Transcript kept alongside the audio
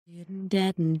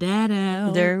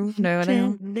No.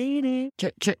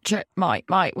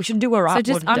 Mike, we should do a rap.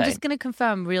 So I'm just going to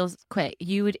confirm real quick.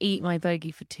 You would eat my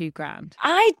bogey for $2,000.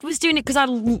 I was doing it because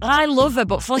I love her,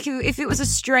 but for like if it was a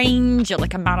stranger,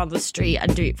 like a man on the street,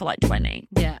 I'd do it for like 20.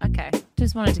 Yeah, okay.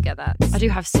 Just wanted to get that. I do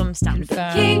have some stamp.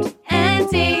 Kate and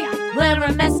D, we're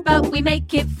a mess, but we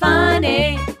make it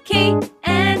funny. Kate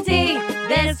and D,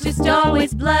 there's just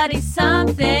always bloody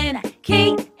something.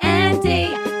 Kate and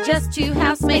D, just two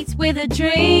housemates with a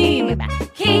dream.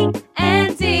 Kate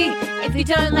and D, if you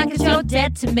don't like us, you're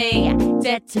dead to me.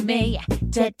 Dead to me,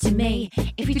 dead to me.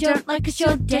 If you don't like us,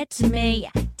 you're dead to me.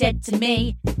 Dead to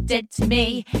me, dead to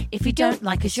me. If you don't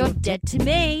like us, you're dead to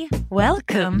me.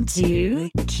 Welcome to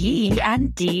Key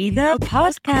and D, the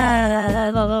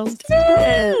podcast.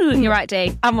 You're right,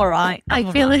 D. I'm all right.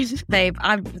 I feel it. Babe,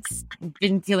 I've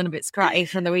been feeling a bit scratty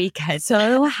from the weekend.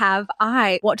 So have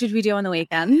I. What did we do on the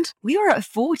weekend? We were at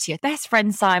 40th. Best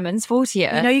friend Simon's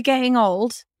 40th. You know you're getting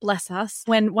old, bless us,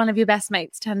 when one of your best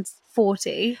mates turns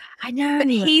 40. I know. But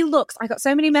he looks, I got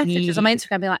so many messages on my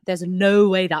Instagram being like, there's no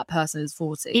way that person is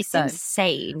 40. It's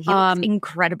insane. He looks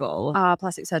incredible. Our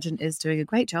plastic surgeon is doing a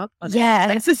great job.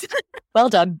 Yeah. Well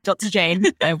done, Dr. Jane.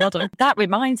 Well done. That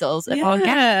reminds us of our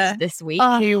guest this week,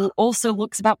 who also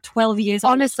looks about 12 years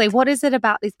old. Honestly, what is it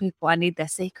about these people? I need their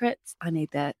secrets. I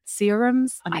need their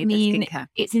serums. I need their skincare.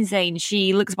 It's insane.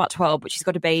 She looks about 12, but she's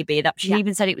got a baby. She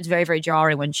even said it was very, very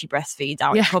jarring when she breastfeeds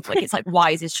out in public. It's like,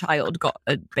 why has this child got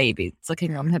a baby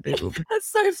sucking on her boob? That's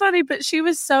so funny, but she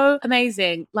was so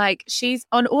amazing. Like, she's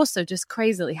on also just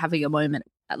crazily having a moment,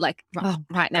 like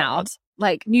right now. God.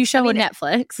 Like, new show on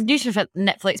Netflix. New show on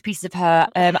Netflix, pieces of her.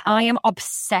 I am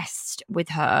obsessed with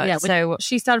her. Yeah, so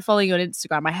she started following you on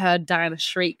Instagram. I heard Diana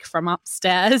shriek from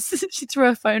upstairs. She threw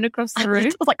her phone across the room. I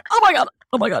was like, oh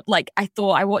my God. Like, I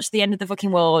thought I watched The End of the Fucking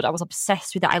World. I was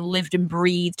obsessed with it. I lived and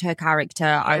breathed her character.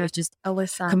 I was just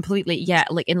completely,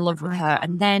 like in love with her.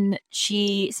 And then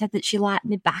she said that she liked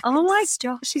me back. Oh my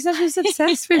God. She said she was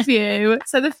obsessed with you.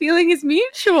 So the feeling is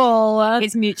mutual.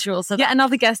 It's mutual. So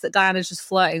another guest that Diana's just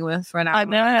flirting with for an hour. I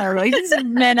know, like,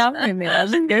 men up with me.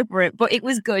 Let's go for it. But it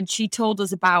was good. She told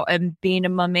us about being a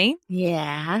mummy.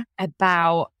 Yeah.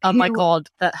 About oh my God,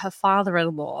 that her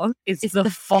father-in-law is the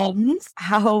Fonz.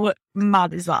 How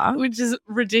mad is that? Which is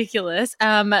ridiculous.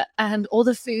 And all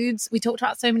the foods. We talked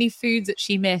about so many foods that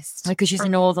she missed. Because she's a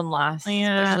northern lass.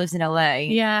 Yeah. She lives in LA.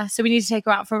 Yeah. So we need to take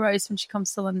her out for a roast when she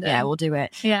comes to London. Yeah, we'll do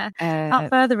it. Yeah. Without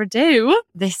further ado,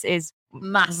 this is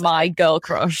my girl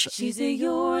crush. She's a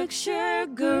Yorkshire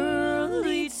girl,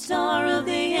 lead star of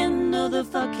the end of the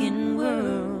fucking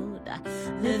world,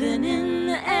 living in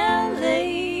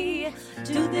LA.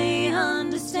 Do they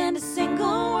understand a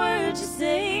single word you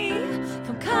say?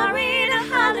 From Curry to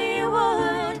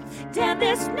Hollywood, damn,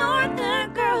 this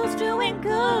northern girl's doing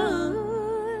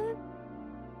good.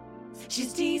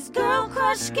 She's Dee's girl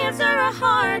crush, gives her a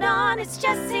heart on. It's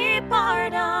Jessie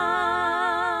Barden.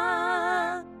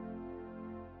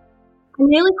 I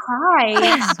nearly cried.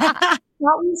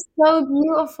 That was so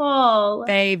beautiful.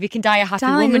 Babe, you can die a happy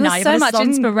woman now. You've so much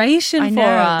inspiration for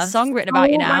us. A song written about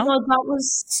you now. Oh my God, that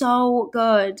was so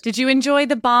good. Did you enjoy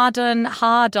the Barden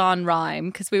hard-on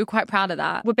rhyme? Because we were quite proud of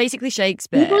that. We're basically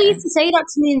Shakespeare. People used to say that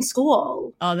to me in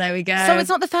school. Oh, there we go. So it's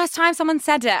not the first time someone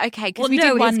said it. Okay, because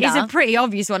it's a pretty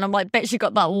obvious one. I'm like, bet she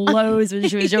got that loads when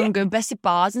she was younger. Bessie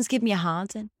Barden's give me a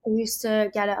hard on. I used to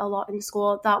get it a lot in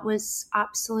school. That was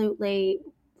absolutely...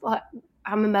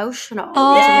 I'm emotional.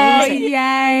 Oh, yay.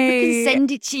 You can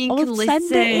send it to you. You can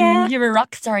listen. You're a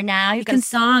rock star now. You've got a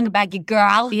song about your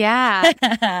girl. Yeah.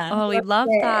 Oh, we love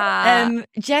that.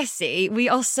 Jessie, we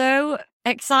are so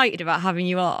excited about having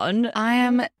you on. I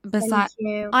am beside.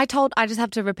 You. I just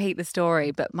have to repeat the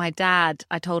story, but I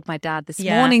told my dad this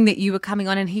morning that you were coming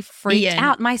on and he freaked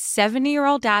out. My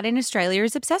 70-year-old dad in Australia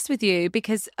is obsessed with you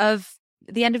because of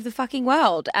the end of the fucking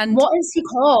world. And what is he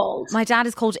called? My dad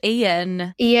is called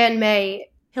Ian. Ian, mate.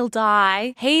 He'll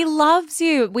die. He loves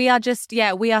you. We are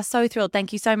we are so thrilled.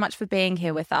 Thank you so much for being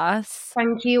here with us.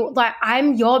 Thank you. Like,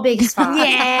 I'm your biggest fan.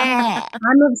 Yeah.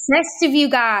 I'm obsessed with you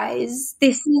guys.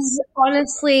 This is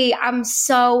honestly, I'm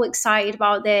so excited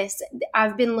about this.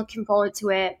 I've been looking forward to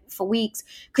it for weeks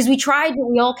because we tried, but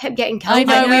we all kept getting COVID. I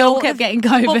know, we all kept getting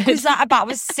COVID. What was that about? I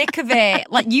was sick of it.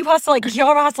 Like,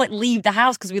 Kiara had to leave the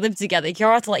house because we lived together.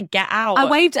 Kiara had to get out. I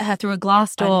waved at her through a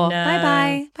glass door.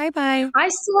 Bye bye. I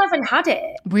still haven't had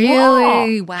it.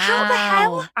 Really? Wow. How the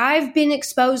hell? I've been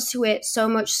exposed to it so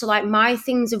much. So my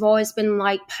things have always been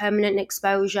permanent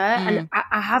exposure. And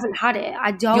I haven't had it.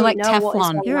 I don't You're like know what is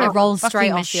Teflon. going It on. rolls straight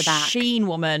Fucking off your back. machine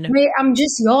woman. Wait, I'm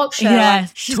just Yorkshire. Yeah,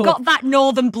 She's got that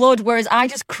northern blood, whereas I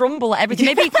just crumble at everything.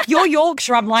 Maybe you're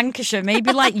Yorkshire, I'm Lancashire.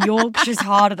 Maybe like Yorkshire's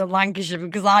harder than Lancashire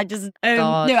because I just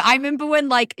God. no. I remember when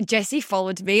like Jessie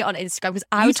followed me on Instagram because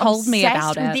I You was told me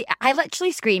obsessed about with it. I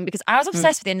literally screamed because I was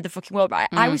obsessed with the end of the fucking world. Right,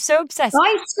 I was so obsessed.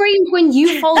 I screamed when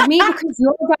you followed me because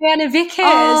you're Diana Vickers. Like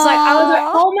I was like,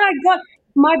 oh my God.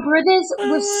 My brothers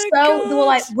were they were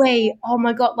like, wait, oh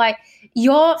my God, like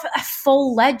you're a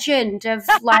full legend of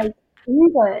like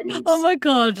England. Oh my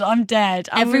God, I'm dead.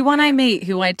 Everyone I meet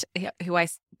who I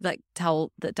like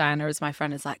tell that Diana is my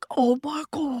friend is like, oh my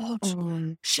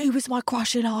God, she was my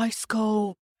crush in high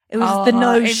school. It was the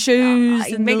no shoes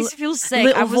It and makes the me feel sick.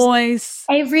 little voice.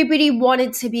 Everybody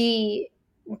wanted to be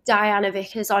Diana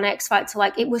Vickers on X Factor.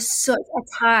 Like it was such a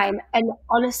time, and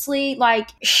honestly, like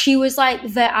she was like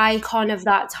the icon of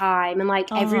that time, and like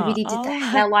everybody did the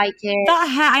hair like it. That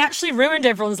hair, I actually ruined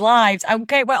everyone's lives. I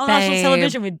went on national Babe.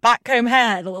 television with backcomb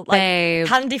hair that looked like Babe.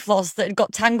 candy floss that had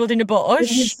got tangled in a It bush.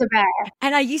 was the best.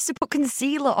 And I used to put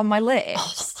concealer on my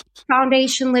lips.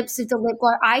 Foundation, lipstick, the lip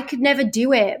gloss. I could never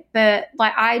do it, but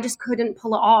like I just couldn't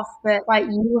pull it off. But like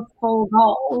you were full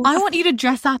goals. I want you to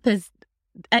dress up as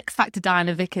X Factor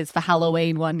Diana Vickers for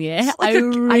Halloween one year. Like I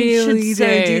really should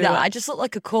so do that. I just look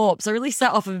like a corpse. I really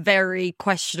set off a very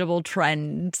questionable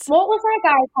trend. What was that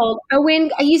guy called?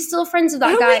 Owen. Are you still friends with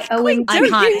that guy? Owen. I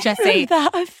can't, Jessie.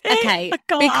 Okay,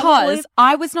 because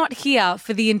I was not here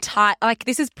for the entire, like,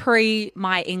 this is pre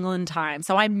my England time,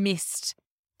 so I missed.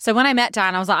 So when I met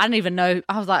Diana, I was like, I don't even know.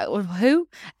 I was like, well, who?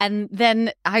 And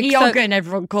then Eoghan,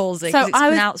 everyone calls it, because it's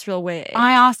pronounced real weird.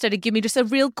 I asked her to give me just a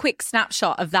real quick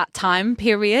snapshot of that time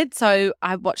period. So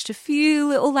I watched a few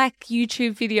little like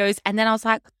YouTube videos, and then I was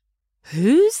like,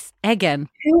 who's Eoghan?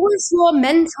 Who was your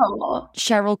mentor?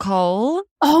 Cheryl Cole.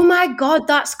 Oh my God,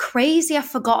 that's crazy. I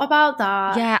forgot about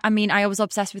that. Yeah, I mean, I was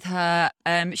obsessed with her.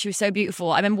 She was so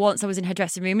beautiful. I remember once I was in her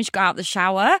dressing room and she got out of the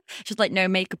shower. She had like no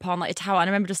makeup on, like a towel. And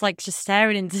I remember just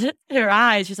staring into her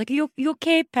eyes. She was like, Are you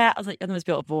okay, pet? I was like, You're the most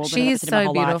beautiful woman She I've is ever seen in my so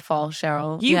whole beautiful, life.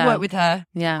 Cheryl. You worked with her.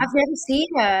 Yeah. I've never seen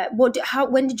her.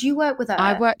 When did you work with her?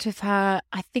 I worked with her,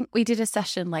 I think we did a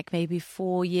session like maybe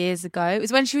 4 years ago. It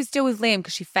was when she was still with Liam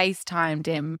because she FaceTimed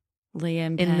him.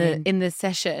 Liam in the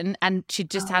session, and she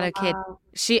just had her kid.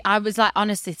 I was like,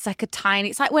 honestly, it's like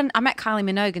it's like when I met Kylie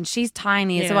Minogue, and she's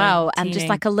tiny as well, and just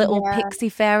like a little pixie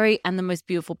fairy, and the most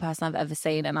beautiful person I've ever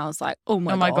seen. And I was like, oh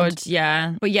my god,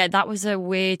 yeah. But yeah, that was a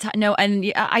weird time. No, and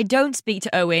I don't speak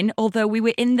to Owen, although we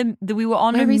were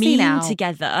on a meme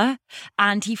together,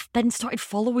 and he then started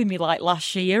following me like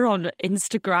last year on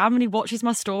Instagram, and he watches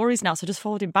my stories now. So I just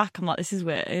followed him back. I'm like, this is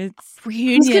weird.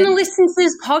 He's gonna listen to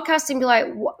this podcast and be like,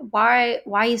 why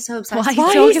are you so obsessed? Why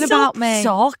are you talking about me?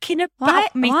 Talking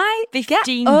about me. Why?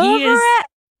 15 Get over years. it.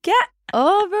 Get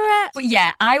over it. But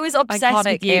yeah, I was obsessed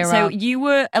with you. Era. So you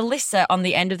were Alyssa on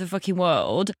the End of the Fucking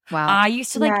World. Wow. I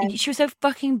used to she was so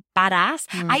fucking badass.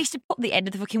 I used to put the End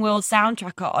of the Fucking World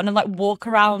soundtrack on and like walk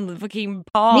around the fucking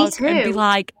park and be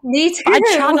like, Me too. I'd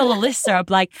channel Alyssa. I'd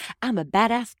be like, I'm a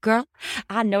badass girl.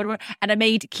 I know what. And I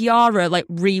made Kiara like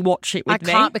rewatch it with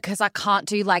me. I can't because I can't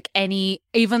do like any,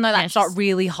 even though that's not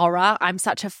really horror. I'm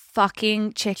such a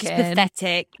fucking chicken. It's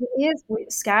pathetic. It is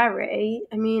scary.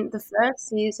 I mean, the first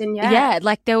season, Yeah,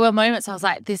 like there were moments I was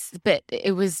like, this bit,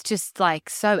 it was just like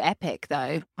so epic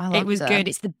though. It was good.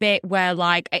 It's the bit where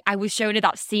like I was showing her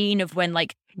that scene of when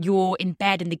like you're in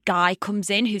bed and the guy comes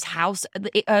in whose house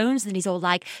it owns, and he's all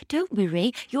like, don't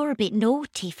worry, you're a bit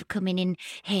naughty for coming in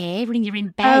here when you're in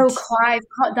bed. Oh, Clive,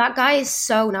 that guy is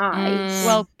so nice.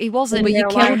 Well, he wasn't, but you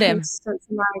killed him. He's such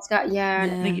a nice guy. Yeah.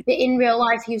 In real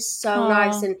life, he was so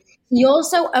nice, and he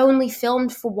also only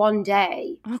filmed for one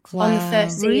day on the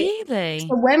first season. Really?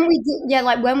 So when we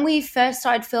did, when we first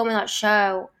started filming that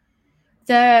show,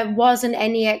 there wasn't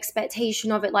any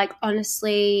expectation of it. Like,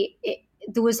 honestly,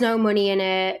 there was no money in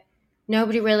it.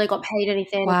 Nobody really got paid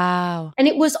anything. Wow. And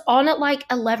it was on at like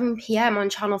 11 p.m. on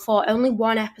Channel 4, only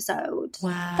one episode.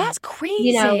 Wow. That's crazy.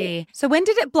 You know, so when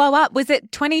did it blow up? Was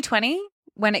it 2020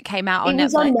 when it came out on Netflix? It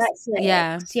was on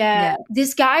Netflix. Yeah.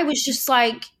 This guy was just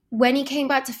like, when he came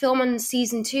back to film on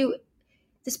season 2,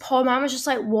 this poor man was just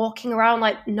like walking around,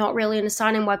 like not really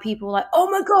understanding why people were like, oh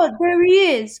my God, there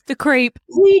he is. The creep.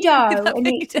 Bedo.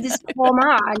 And this poor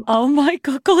man. Oh my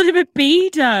God, calling him a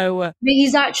Bedo. But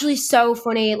he's actually so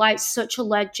funny, like such a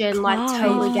legend, like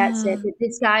totally gets it. But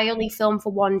this guy only filmed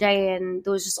for one day and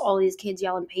there was just all these kids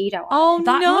yelling pedo. Oh,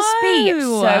 that no. must be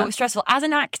so stressful. As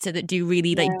an actor that do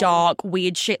really like dark,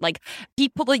 weird shit, like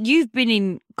people like you've been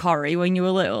in Corrie when you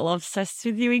were little, obsessed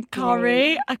with you in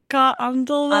Corrie. I can't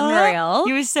handle that. Unreal.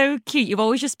 She was so cute. You've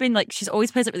always just been like, she's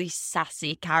always plays like really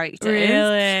sassy characters.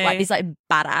 Really? Like these like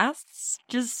badass,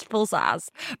 just full sass.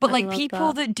 But like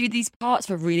people that do these parts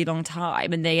for a really long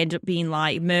time and they end up being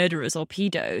like murderers or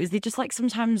pedos, they just like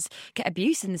sometimes get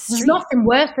abuse in the street. There's nothing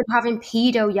worse than having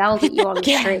pedo yelled at you on the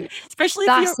street. Especially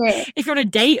if you're on a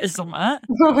date or something.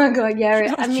 Oh my God,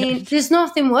 yeah. I mean, there's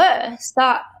nothing worse.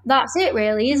 That's it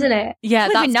really, isn't it? Yeah,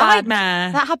 It's that's a bad.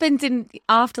 nightmare. That happened in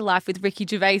Afterlife with Ricky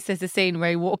Gervais. There's a scene where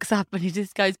he walks up and he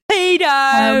just goes, pedo!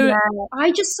 Oh, yeah.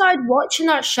 I just started watching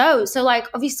that show. So like,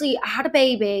 obviously I had a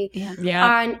baby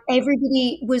and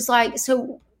everybody was like,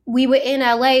 so we were in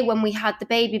LA when we had the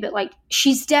baby, but like,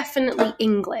 she's definitely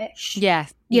English.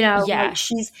 Yes. You know, like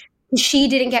she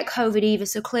didn't get COVID either,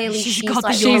 so clearly she's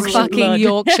like she's fucking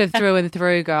Yorkshire through and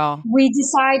through, girl. We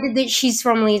decided that she's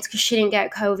from Leeds because she didn't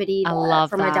get COVID either. I love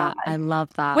from that. her dad. I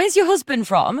love that. Where's your husband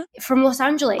from? From Los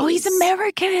Angeles. Oh, he's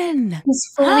American.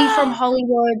 He's fully from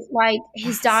Hollywood. Like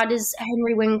his dad is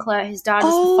Henry Winkler. His dad is the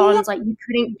Fonz. Like you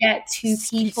couldn't get two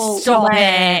people. Stop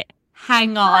it.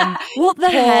 Hang on. What the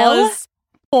hell?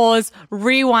 Pause.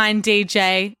 Rewind,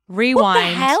 DJ. Rewind. What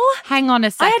the hell? Hang on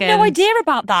a second. I had no idea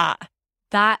about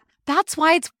that. That's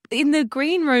why it's in the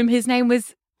green room. His name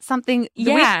was something.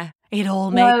 Yeah. It all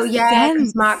makes sense.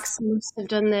 sense. Max must have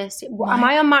done this. Am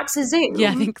I on Max's Zoom?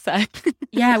 Yeah, I think so.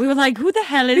 Yeah, we were like, who the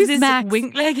hell is this Max?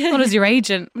 Winkler? What is your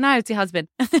agent? No, it's your husband.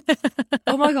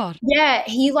 Oh my God. Yeah,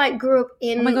 he like grew up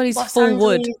in Oh my God, he's Los full Angeles,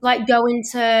 wood. like going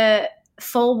to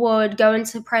Fullwood, going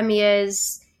to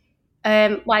premieres.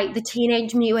 Like the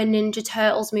Teenage Mutant Ninja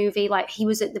Turtles movie, like he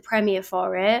was at the premiere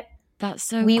for it. That's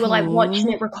so We cool. were like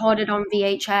watching it recorded on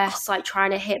VHS, like trying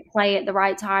to hit play at the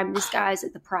right time. This guy's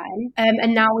at the prime.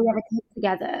 And now we have a kid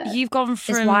together. You've gone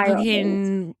from wild.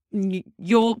 fucking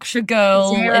Yorkshire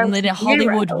girl Zero and in a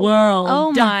Hollywood world.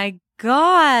 Oh my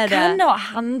God. Cannot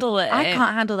handle it. I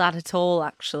can't handle that at all,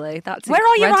 actually. That's Where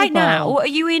are you right incredible. now? Are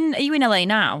you in LA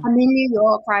now? I'm in New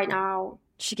York right now.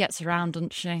 She gets around,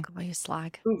 doesn't she? Oh, you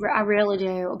slag. I really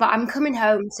do. But I'm coming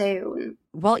home soon.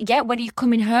 Well, yeah, when are you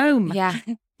coming home? Yeah.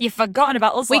 You've forgotten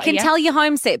about us. We lot, can yeah? tell you're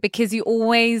homesick because you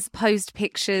always post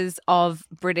pictures of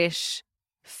British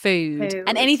food.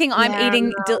 And anything I'm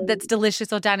eating that's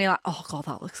delicious or down, you're like, oh God,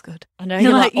 that looks good. I know.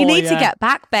 You're like, you oh, need to yeah. get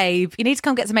back, babe. You need to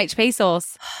come get some HP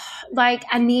sauce. Like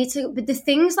I need to, but the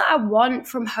things that I want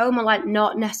from home are like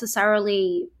not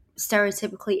necessarily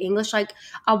stereotypically English. Like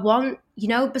I want, you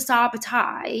know, basar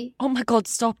batai. Oh my God,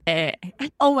 stop it.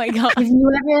 Oh my God. Have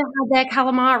you ever had their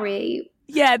calamari?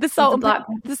 Yeah, the salt and pepper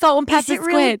Is it squid.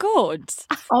 really good?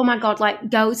 Oh my God, like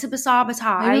go to Basar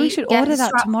Batai. Maybe we should get order the that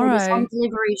Stratford, tomorrow. It's on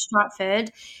delivery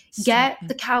Stratford. Get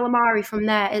the calamari from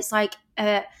there. It's like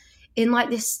in like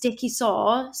this sticky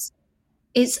sauce.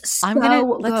 It's so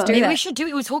let's good. do Maybe that. we should do it.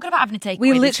 We were talking about having a takeaway.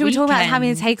 We this literally were talking about having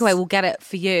a weekend. takeaway. We'll get it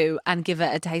for you and give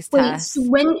it a taste Wait, test. so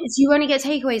when do you only get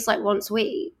takeaways like once a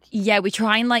week? Yeah, we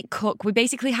try and like cook. We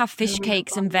basically have fish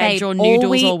cakes and Babe, veg or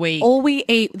noodles all week. All we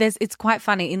eat, it's quite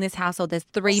funny in this household. There's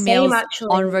three Same, meals actually.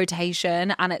 on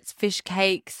rotation, and it's fish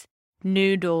cakes,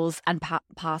 noodles, and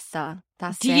pasta.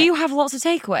 That's Do it. you have lots of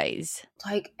takeaways?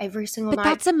 Like every single But night.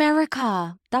 that's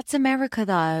America. That's America,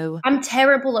 though. I'm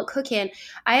terrible at cooking.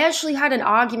 I actually had an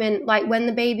argument like when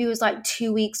the baby was like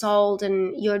 2 weeks old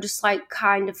and you're just like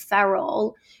kind of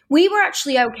feral. We were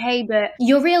actually okay, but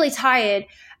you're really tired.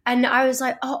 And I was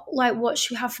like, oh, like, what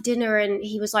should we have for dinner? And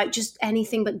he was like, just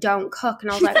anything but don't cook.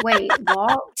 And I was like, wait,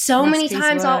 what? So many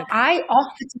times I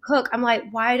offer to cook. I'm like,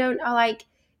 why don't I like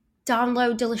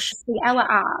download Deliciously Ella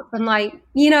app? And like,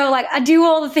 you know, like I do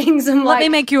all the things. I'm Let like, me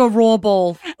make you a raw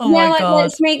ball. Oh my like, God.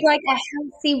 let's make like a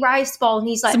healthy rice bowl. And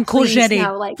he's like, Some please, courgette.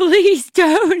 no, like, Please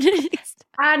don't.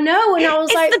 I know. And I was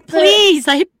It's like, the but- please,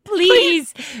 like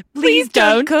please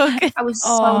don't cook. I was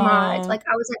so mad. Like,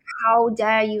 I was like, how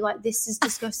dare you? Like, this is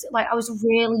disgusting. Like, I was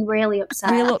really, really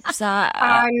upset. Real upset.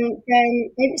 And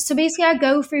then, so basically, I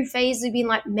go through phases of being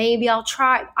like, maybe I'll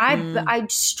try. I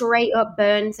straight up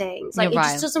burn things. Like, You're it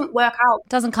right. just doesn't work out.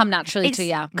 Doesn't come naturally to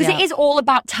you. Because it is all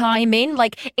about timing.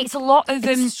 Like it's a lot of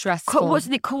It's stressful. what's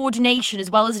the coordination as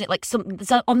well, isn't it? Like something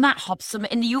on that hob,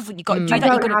 something in the oven. You got to do I that.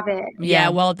 don't You've got have it. Yeah,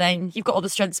 well then you've got all the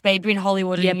strengths, babe. You're in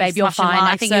Hollywood. And Yeah, babe, you're smashing fine.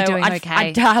 I life, think you're so doing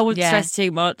okay. I wouldn't Yeah. stress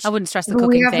too much. I wouldn't stress the But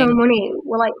we cooking have no thing. money.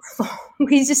 We're like,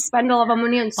 we just spend all of our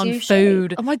money on On sushi.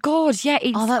 food. Oh my God, yeah.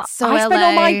 It's, Oh, that's so I spend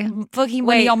all LA. my fucking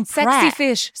money on sexy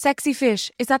prep. Sexy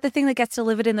fish. Is that the thing that gets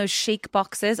delivered in those chic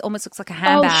boxes? Almost looks like a Oh,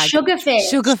 handbag.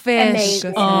 sugarfish. Sugarfish.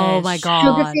 Amazing. Oh my God.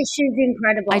 Sugarfish is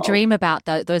incredible. I dream about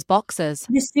those boxes.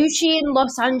 The sushi in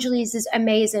Los Angeles is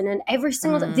amazing, and every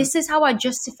single this is how I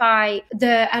justify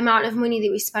the amount of money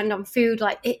that we spend on food.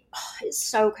 Like it's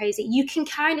so crazy. You can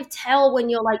kind of tell when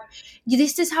you're like,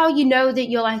 this is how you know that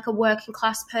you're like a working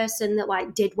class person that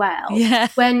like did well. Yeah.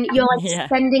 When you're like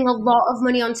spending a lot of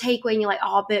money on takeaway and you're like,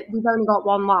 oh, but we've only got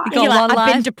one life.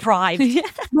 I've been deprived.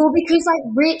 Well, because like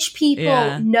rich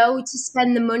people know to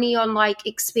spend the money on like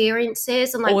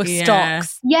experiences and like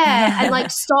stocks. Yeah, and like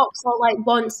stocks or like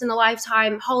once in a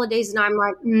lifetime holidays, and I'm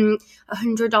like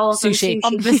 $100 sushi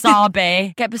on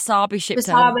wasabi. Get wasabi shipped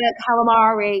wasabi,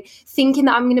 calamari, thinking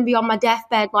that I'm going to be on my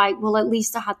deathbed. Like, well, at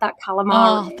least I had that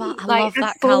calamari. Oh, but I like, love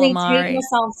that fully calamari. take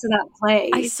myself to that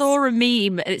place. I saw a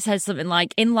meme. It says something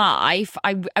like, "In life,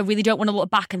 I really don't want to look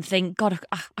back and think, God,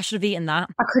 I should have eaten that.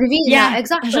 I could have eaten that.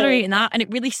 Exactly. I should have eaten that," and it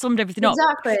really summed everything up.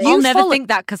 Exactly. I'll never think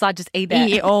that because I just eat it.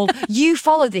 Eat it all. You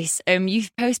follow this. You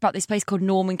post about this place called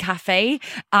Norman Cafe,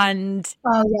 and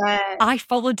I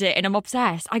followed it, and I'm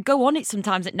obsessed. I go on it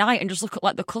sometimes at night and just look at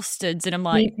like the custards, and I'm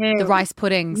like, the rice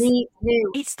puddings. Me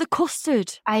too. It's the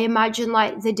custard. I imagine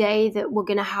like the day that we're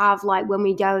gonna have like when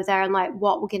we go there and like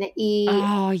what we're gonna eat.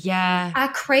 Oh yeah. I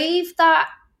crave that.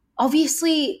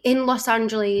 Obviously in Los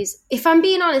Angeles, if I'm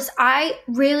being honest, I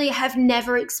really have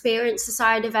never experienced the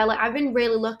side of LA. I've been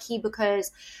really lucky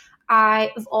because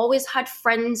I've always had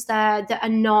friends there that are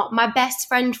not. My best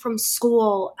friend from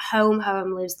school, home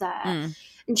lives there.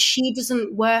 And she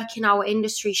doesn't work in our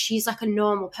industry. She's like a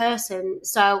normal person.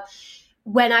 So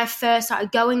when I first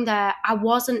started going there, I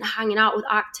wasn't hanging out with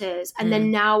actors. And then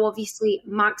now, obviously,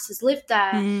 Max has lived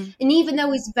there. And even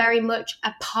though he's very much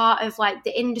a part of like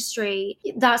the industry,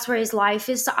 that's where his life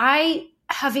is. So I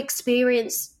have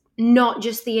experienced not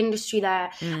just the industry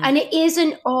there. And it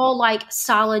isn't all like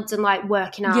salads and like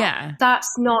working out. Yeah.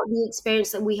 That's not the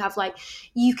experience that we have. Like,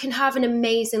 you can have an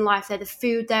amazing life there. The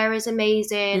food there is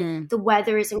amazing. The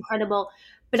weather is incredible.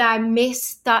 But I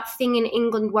miss that thing in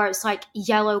England where it's like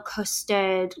yellow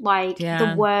custard, like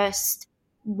the worst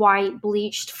white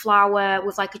bleached flour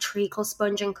with like a treacle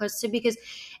sponge and custard, because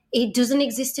it doesn't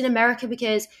exist in America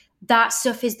because that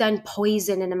stuff is then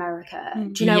poison in America.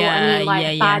 Do you know what I mean?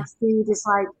 Like bad food is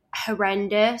like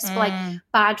horrendous. But like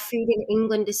bad food in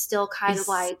England is still kind of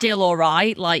like still all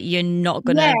right. Like you're not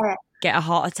gonna get a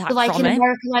heart attack but like from in it.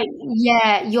 America, like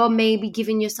you're maybe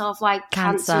giving yourself like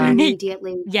cancer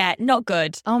immediately. Yeah, not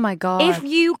good. Oh my God. If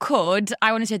you could,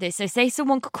 I want to say this. So say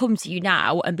someone could come to you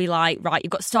now and be like, right, you've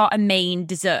got to start a main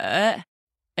dessert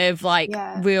of like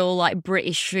real like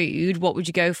British food, what would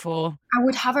you go for? I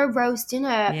would have a roast dinner.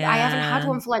 I haven't had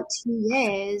one for like 2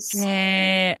 years.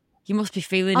 Yeah. You must be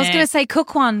feeling it. I was going to say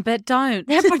cook one, but don't.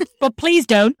 but please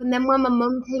don't. And then when my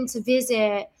mum came to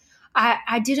visit,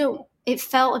 I didn't, it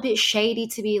felt a bit shady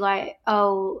to be like,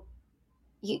 oh,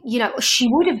 you know, she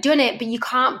would have done it, but you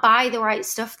can't buy the right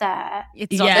stuff there.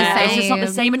 It's not the same. It's just not the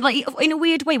same. And like in a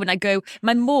weird way, when I go,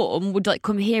 my mum would like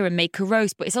come here and make a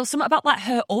roast, but it's also something about like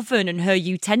her oven and her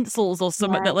utensils or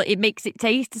something that like it makes it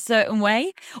taste a certain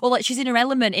way. Or like she's in her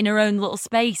element in her own little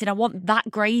space, and I want that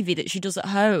gravy that she does at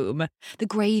home. The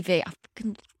gravy, I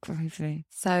fucking love gravy.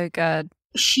 So good.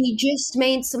 She just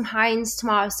made some Heinz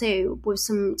tomato soup with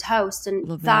some toast,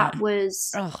 and that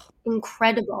was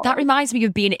incredible. That reminds me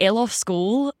of being ill off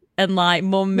school and like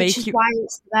mum Which is why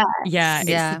it's the best. Yeah,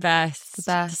 it's the best. The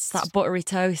best. Just that buttery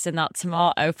toast and that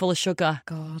tomato full of sugar.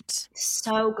 God.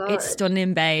 So good. It's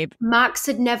stunning, babe. Max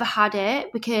had never had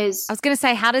it because... I was going to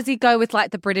say, how does he go with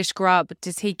like the British grub?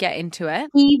 Does he get into it?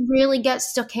 He really gets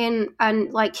stuck in,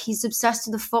 and like he's obsessed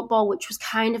with the football, which was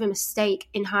kind of a mistake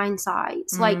in hindsight.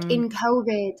 So, like in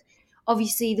COVID,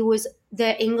 obviously there was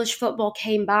the English football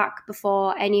came back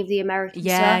before any of the American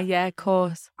stuff. Yeah, of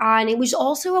course. And it was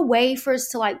also a way for us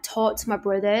to like talk to my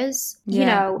brothers, you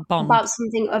know, about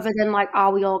something other than like,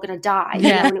 are we all going to die? You know,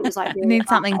 and it was like, really need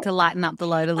something to lighten up the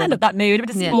load a little. End up that mood.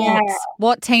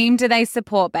 What team do they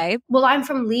support, babe? Well, I'm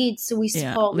from Leeds, so we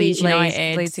support Leeds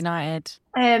United. Leeds United.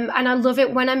 And I love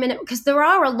it when I'm in it, because there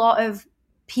are a lot of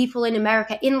people in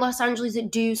America, in Los Angeles, that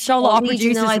do Charlotte, our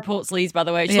producer, like, supports Leeds, by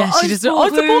the way. She's yeah, like, she just I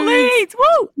support Leeds.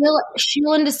 Woo!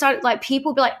 She'll understand, like,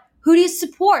 people be like, who do you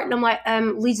support? And I'm like,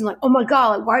 Leeds. And like, oh my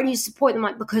God, like, why do you support them?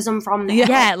 Like, because I'm from there.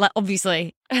 Yeah, like,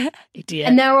 obviously. Idiot.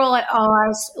 And they're all like,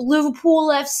 oh, Liverpool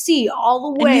FC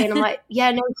all the way. And I'm like,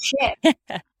 yeah, no shit.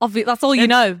 That's all you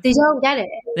know. They don't get it.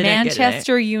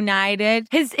 Manchester United.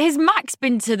 Has Max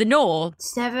been to the North?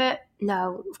 It's never...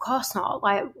 No, of course not.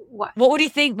 Like, what would he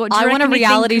think? I want a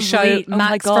reality show.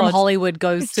 Max from Hollywood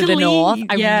goes to the North.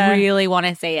 I really want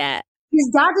to see it.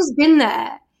 His dad has been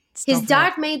there. His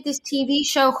dad made this TV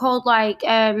show called like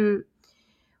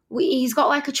he's got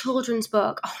like a children's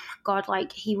book. Oh my God,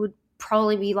 like he would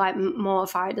probably be like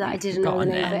mortified that I didn't know the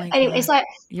name of it. Anyway, it's like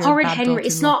Horrid Henry.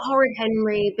 It's not Horrid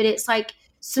Henry, but it's like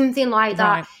something like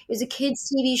that. Right. It was a kids'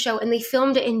 TV show, and they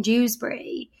filmed it in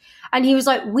Dewsbury. And he was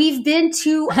like, "We've been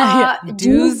to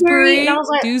Dewsbury," and I was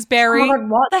like, Dewsbury. "Oh my God,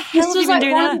 what The hell This have was you been like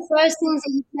doing one there? of the first things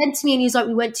that he said to me, and he's like,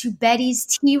 "We went to Betty's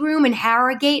Tea Room in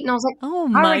Harrogate," and I was like, Oh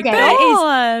my Harrogate.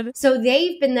 God. So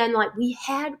they've been then like, we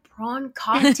had prawn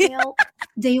cocktail.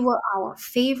 They were our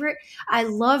favorite. I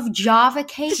love Java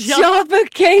cakes. Java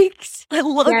cakes. I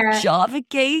love Yeah. Java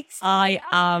cakes. I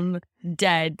am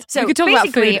dead. So We could talk about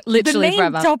basically, food literally the main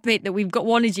forever. topic that we've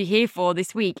wanted you here for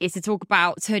this week is to talk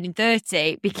about turning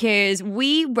 30, because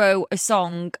we wrote a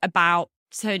song about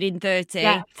turning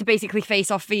 30 to basically face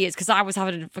our fears, because I was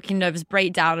having a fucking nervous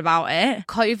breakdown about it.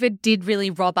 COVID did really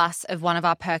rob us of one of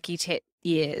our perky tit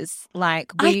years.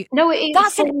 Like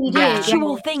That's an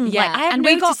actual thing. Yeah. Like, I have And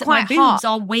we got noticed that my quite hot. boobs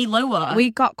are way lower. We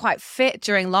got quite fit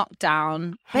during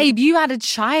lockdown. Babe, you had a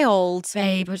child.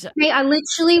 Babe, Mate, I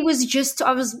literally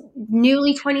I was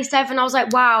newly 27. I was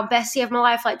like, wow, best year of my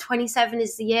life. Like 27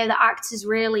 is the year that actors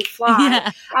really fly.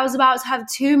 Yeah. I was about to have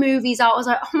 2 movies out. I was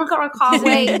like, oh my God, I can't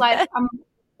wait. Like, I'm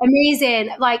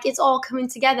amazing. Like, it's all coming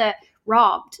together.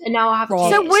 Robbed. And now I have kids.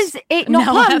 So was it not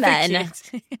Now I planned have a then?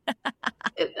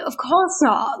 kid. Of course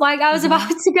not. Like, I was about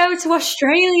to go to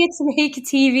Australia to make a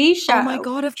TV show. Oh my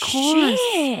God, of course.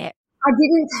 Shit. I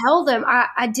didn't tell them.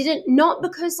 I didn't, not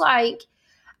because like,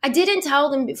 I didn't tell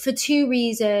them for 2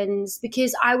 reasons.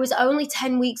 Because I was only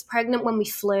 10 weeks pregnant when we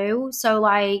flew. So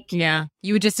like. Yeah.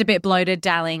 You were just a bit bloated,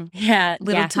 darling. Yeah.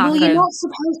 Little taco. Well, you're not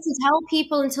supposed to tell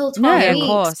people until 12 weeks. of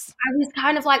course. I was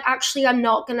kind of like, actually, I'm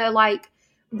not going to like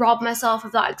rob myself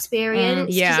of that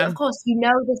experience. 'Cause of course, you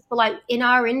know this, but like in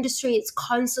our industry, it's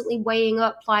constantly weighing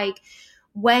up like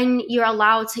when you're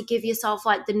allowed to give yourself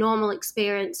like the normal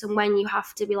experience and when you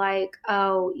have to be like,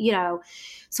 oh, you know.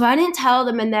 So I didn't tell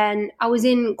them, and then I was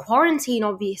in quarantine,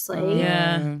 obviously.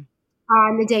 Yeah.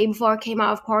 And the day before I came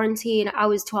out of quarantine, I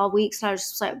was 12 weeks, and I was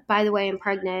just like, by the way, I'm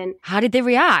pregnant. How did they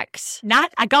react?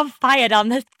 I got fired on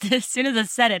this as soon as I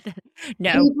said it.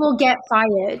 No. People get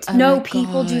fired. Oh No, my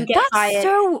people do God. get That's fired.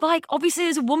 so, like, obviously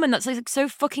as a woman, that's like so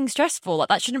fucking stressful. Like,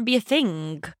 that shouldn't be a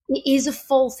thing. It is a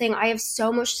full thing. I have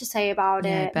so much to say about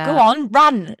Yeah, I it. bet. Go on,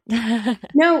 run.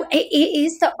 No, it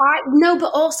is that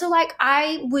but also like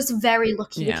I was very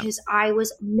lucky because I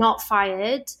was not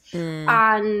fired,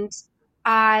 and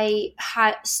I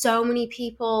had so many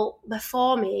people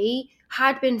before me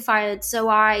had been fired, so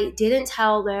I didn't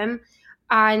tell them,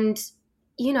 and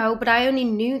you know, but I only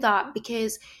knew that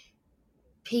because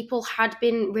people had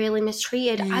been really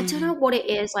mistreated. I don't know what it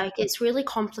is. Like, it's really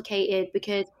complicated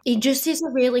because it just is a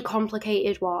really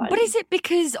complicated one. But is it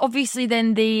because obviously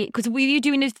then because were you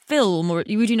doing a film, or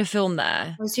you were doing a film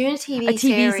there? I was doing a TV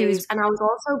series, and I was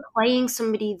also playing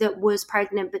somebody that was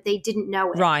pregnant, but they didn't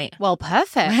know it. Right. Well,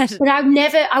 perfect. But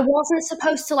I wasn't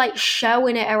supposed to like show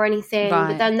in it or anything. Right.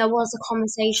 But then there was a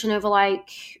conversation over like,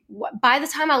 by the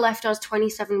time I left, I was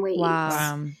 27 weeks.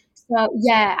 Wow. So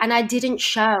yeah, and I didn't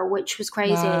show, which was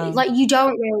crazy. Wow. Like, you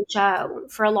don't really show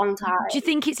for a long time. Do you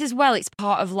think it's as well, it's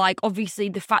part of like, obviously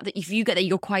the fact that if you get there,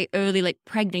 you're quite early, like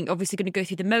pregnant, you're obviously going to go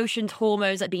through the motions,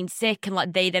 hormones, like being sick, and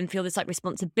like they then feel this like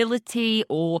responsibility,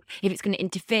 or if it's going to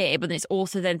interfere, but then it's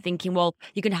also then thinking, well,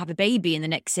 you're going to have a baby in the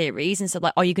next series, and so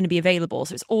like, are you going to be available?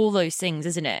 So it's all those things,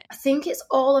 isn't it? I think it's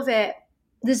all of it.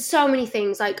 There's so many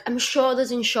things. Like, I'm sure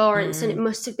there's insurance, and it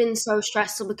must have been so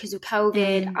stressful because of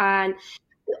COVID, and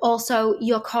also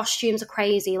your costumes are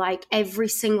crazy. Like, every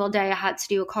single day I had to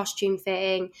do a costume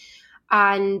fitting,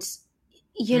 and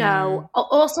you know,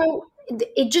 also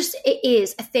it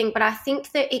is a thing, but I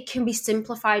think that it can be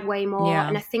simplified way more,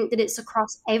 and I think that it's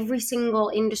across every single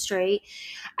industry.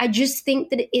 I just think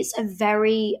that it's a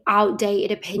very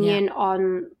outdated opinion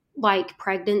on like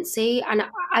pregnancy, and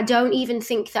I don't even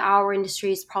think that our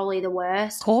industry is probably the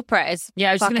worst. Corporate is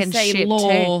I was just fucking going to say shit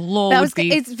law too. would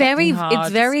be It's very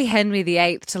hard. Henry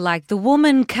VIII to like, the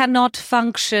woman cannot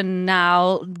function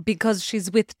now because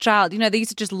she's with child. You know, they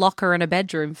used to just lock her in a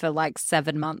bedroom for like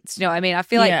 7 months. You know what I mean? I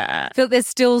feel like there's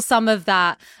still some of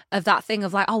that thing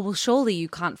of like, oh well, surely you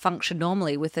can't function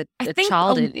normally with a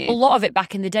child in you. A lot of it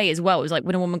back in the day as well was like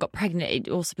when a woman got pregnant, it'd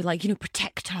also be like, you know,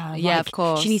 protect her. Yeah, like, of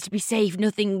course. She needs to be safe.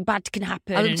 Nothing bad can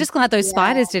happen. I'm just glad those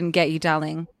spiders didn't get you,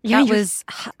 darling. Yeah, That was...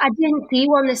 I didn't see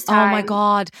one this time. Oh my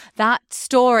God. That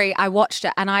story, I watched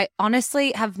it and I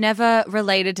honestly have never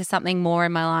related to something more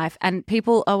in my life. And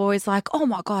people are always like, oh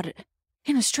my God,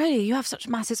 in Australia, you have such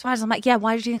massive spiders. I'm like, yeah,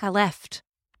 why did you think I left?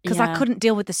 Because I couldn't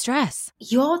deal with the stress.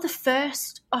 You're the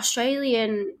first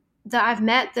Australian that I've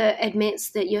met that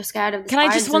admits that you're scared of the Can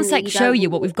I just one sec show you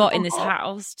what we've got in this this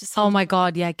house? Just oh my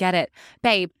God, yeah, get it.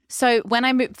 Babe, so when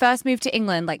I first moved to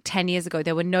England like 10 years ago,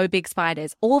 there were no big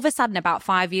spiders. All of a sudden, about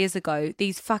 5 years ago,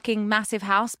 these fucking massive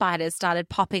house spiders started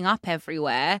popping up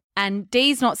everywhere. And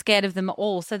Dee's not scared of them at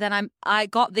all. So then I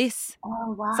got this.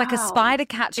 Oh, wow. It's like a spider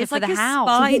catcher for like the a house.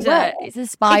 spider. It's a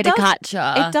spider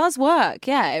catcher. It does work.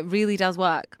 Yeah, it really does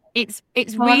work. It's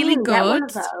Well, I really didn't get one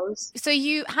good. of those. So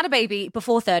you had a baby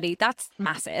before 30. That's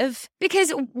massive.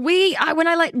 Because when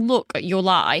I like look at your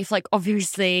life, like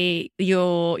obviously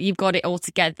you've got it all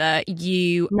together.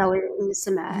 No, it's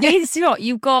a mess. It's not.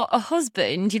 You've got a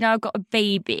husband, I've got a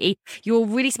baby. You're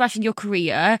really smashing your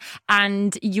career,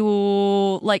 and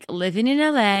you're like living in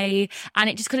LA, and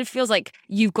it just kind of feels like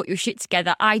you've got your shit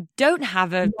together. I don't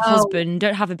have a husband,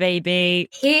 don't have a baby.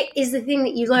 Here is the thing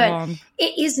that you learn.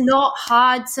 It is not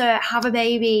hard to have a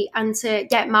baby and to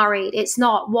get married. It's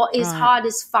not. What is hard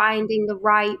is finding the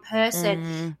right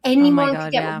person. Anyone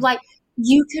could get like.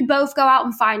 You could both go out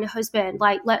and find a husband.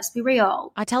 Like, let's be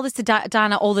real. I tell this to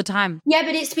Diana all the time. Yeah,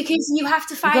 but it's because you have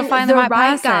to find the right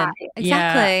person. guy.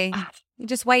 Exactly. Yeah. You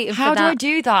just wait. How do I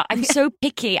do that? I'm so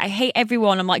picky. I hate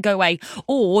everyone. I'm like, go away.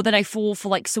 Or then I fall for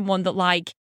like someone that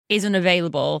like is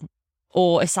unavailable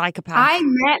or a psychopath. I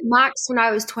met Max when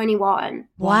I was 21.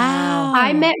 Wow.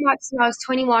 I met Max when I was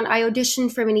 21. I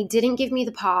auditioned for him and he didn't give me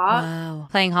the part. Wow.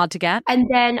 Playing hard to get. And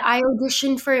then I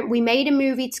auditioned for him. We made a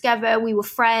movie together. We were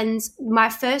friends. My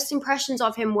first impressions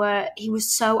of him were he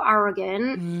was so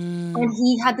arrogant and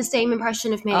he had the same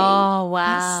impression of me. Oh,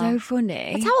 wow. That's so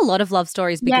funny. That's how a lot of love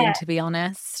stories begin, to be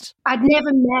honest. I'd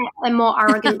never met a more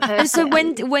arrogant person. So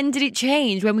when did it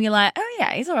change? When we were like, oh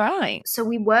yeah, he's all right. So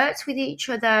we worked with each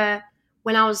other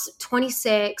when I was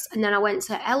 26, and then I went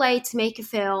to LA to make a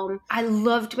film. I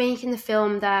loved making the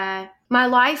film there. My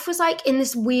life was like in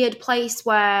this weird place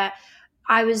where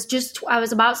I was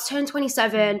about to turn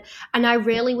 27, and I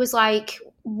really was like,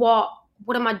 what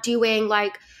am I doing?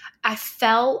 Like, I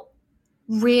felt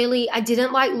I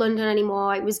didn't like London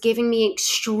anymore. It was giving me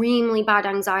extremely bad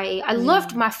anxiety. I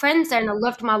loved my friends there and I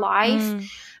loved my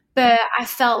life, but I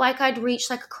felt like I'd reached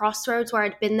like a crossroads where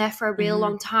I'd been there for a real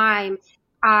long time.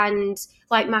 And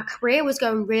like my career was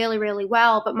going really, really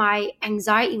well, but my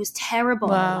anxiety was terrible.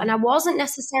 Wow. And I wasn't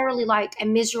necessarily like a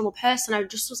miserable person. I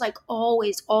just was like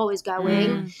always going.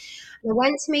 And I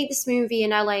went to make this movie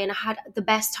in LA and I had the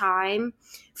best time.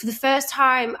 For the first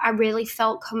time, I really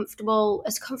felt comfortable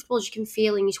as you can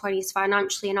feel in your 20s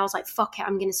financially. And I was like, fuck it,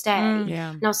 I'm going to stay.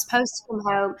 And I was supposed to come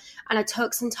home and I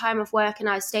took some time off work and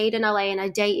I stayed in LA and I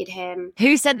dated him.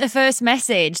 Who sent the first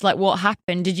message? Like, what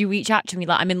happened? Did you reach out to me?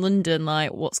 Like, I'm in London.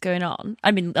 Like, what's going on?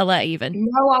 I'm in LA even.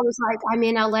 No, I was like, I'm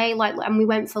in LA. Like, and we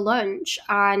went for lunch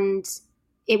and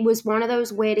it was one of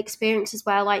those weird experiences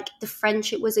where like the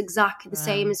friendship was exactly the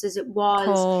same as it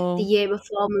was the year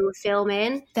before we were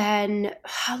filming. Then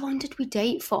how long did we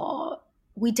date for?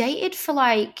 We dated for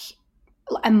like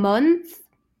a month.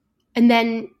 And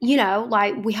then,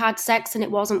 like we had sex and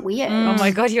it wasn't weird. Oh my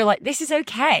God, you're like, this is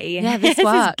okay. Yeah, this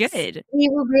works. is good. We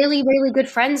were really, really good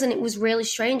friends and it was really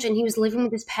strange. And he was living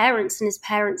with his parents in his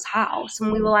parents' house.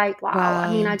 And we were like, wow.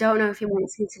 I mean, I don't know if he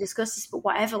wants me to discuss this, but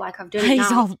whatever, like I've done it now.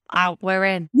 He's all out, we're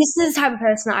in. This is the type of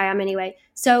person that I am anyway.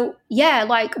 So yeah,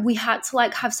 like we had to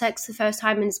like have sex the first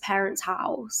time in his parents'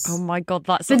 house. Oh my God,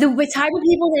 that's... But the type of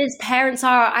people that his parents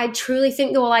are, I truly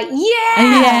think they were like,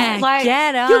 yeah, like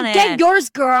get on it. Get yours,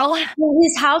 girl.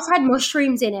 His house had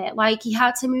mushrooms in it. Like he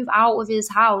had to move out of his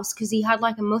house because he had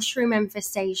like a mushroom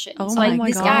infestation. Oh so my like God.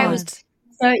 This guy was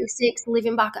 36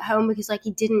 living back at home because like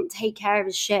he didn't take care of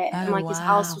his shit and like his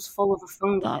house was full of a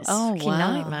fungus. Oh,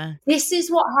 nightmare. This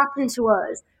is what happened to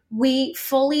us. We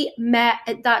fully met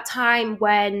at that time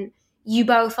when you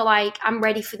both are like, I'm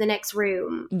ready for the next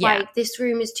room. Yeah. Like, this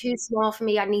room is too small for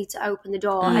me. I need to open the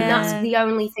door. And that's the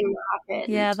only thing that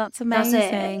happened. Yeah, that's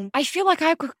amazing. I feel like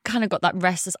I kind of got that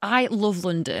restless. I love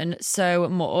London so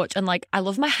much. And like, I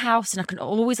love my house and I can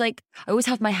always I always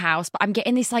have my house, but I'm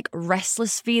getting this like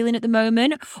restless feeling at the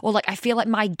moment. Or like, I feel like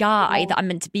my guy that I'm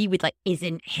meant to be with like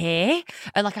isn't here.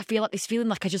 And like, I feel like this feeling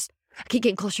like I keep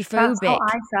getting claustrophobic. That's how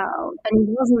I felt, and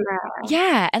he wasn't there.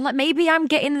 Yeah, and like maybe I'm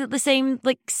getting the same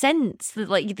like sense that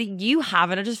like that you have,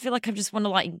 and I just feel like I just want to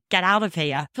like get out of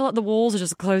here. I feel like the walls are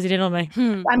just closing in on me.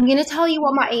 I'm gonna tell you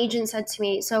what my agent said to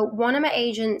me. So one of my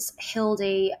agents,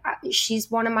 Hildy,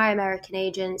 she's one of my American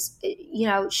agents.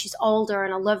 She's older,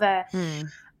 and I love her.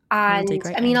 And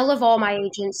I mean, I love all my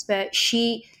agents, but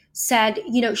she said,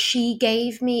 she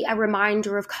gave me a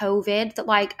reminder of COVID that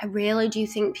like, I really do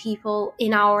think people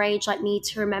in our age like need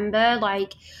to remember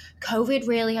like COVID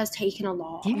really has taken a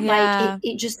lot. Like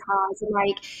it just has. And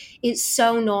like, it's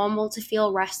so normal to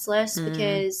feel restless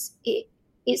because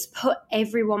it's put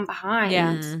everyone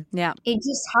behind. Yeah. It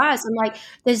just has. And like,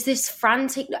 there's this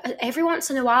frantic, every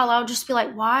once in a while, I'll just be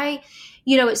like, why?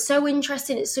 It's so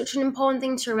interesting. It's such an important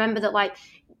thing to remember that like,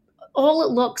 all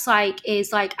it looks like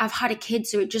is like I've had a kid,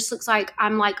 so it just looks like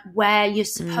I'm like where you're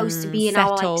supposed to be in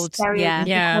our like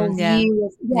stereotypical view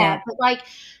of But like,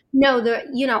 no,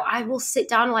 I will sit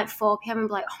down at like 4 p.m. and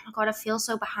be like, oh my god, I feel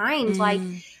so behind. Like,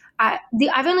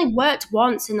 I've only worked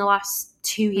once in the last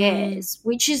 2 years,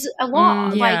 which is a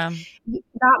lot. Like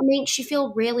that makes you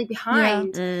feel really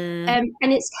behind. And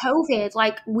it's COVID,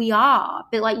 like we are,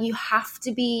 but like you have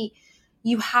to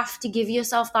give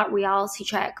yourself that reality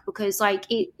check because like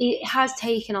it has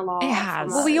taken a lot. It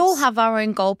has. Well, we all have our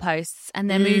own goalposts and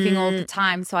they're moving all the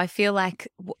time. So I feel like,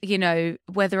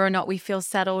 whether or not we feel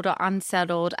settled or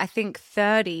unsettled, I think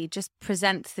 30 just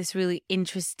presents this really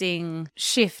interesting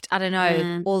shift, I don't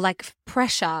know, or like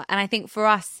pressure. And I think for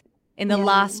us in the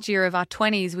last year of our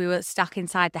 20s, we were stuck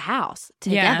inside the house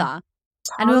together.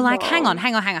 And we were like, hang on.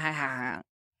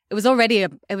 It was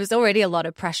already a lot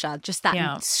of pressure, just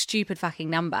that stupid fucking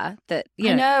number that,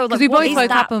 I know, because we both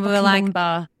woke up and we were like,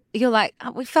 number? You're like,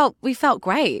 we felt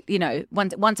great,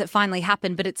 once it finally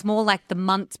happened, but it's more like the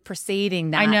months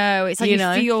preceding that. I know. It's like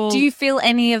do you feel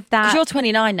any of that? Because you're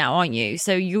 29 now, aren't you?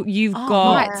 So you've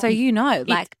got. Right, so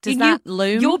does that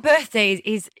loom? Your birthday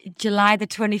is July the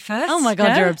 21st. Oh my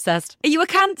God, you're obsessed. Are you a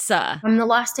Cancer? I'm the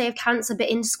last day of Cancer, but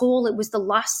in school, it was the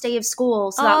last day of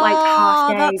school. So that like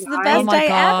half day. That's the best day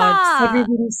ever.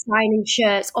 Everybody's signing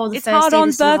shirts. Or the it's first day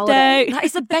Hardon's of the birthday. That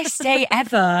is the best day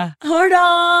ever. Hardon.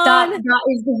 That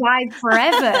is the vibe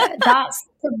forever. That's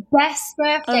the best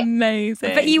birthday.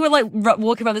 Amazing. But you were like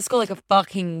walking around the school like a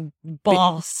fucking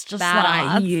boss, just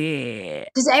like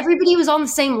because everybody was on the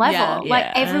same level.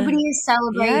 Like everybody is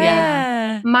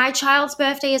celebrating. My child's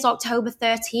birthday is October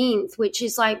 13th, which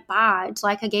is like bad.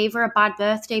 Like I gave her a bad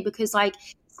birthday because like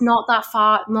not that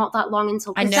long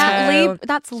until Christmas. I know.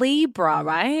 That's Libra,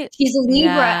 right? She's a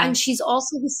Libra, and she's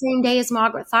also the same day as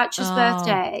Margaret Thatcher's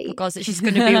birthday. Because she's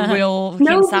going to be real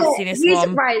sassy this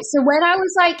one. Right, so when I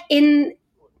was like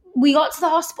we got to the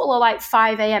hospital at like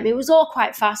 5 a.m. It was all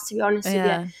quite fast, to be honest with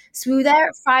you. So we were there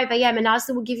at 5 a.m. and as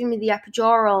they were giving me the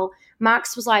epidural,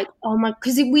 Max was like, oh my,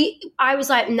 because I was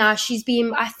like, nah,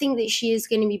 I think that she is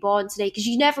going to be born today because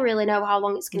you never really know how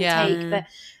long it's going to take. But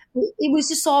it was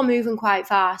just all moving quite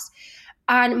fast.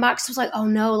 And Max was like, oh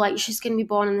no, like she's going to be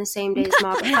born on the same day as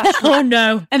Margaret Thatcher. Oh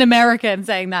no. An American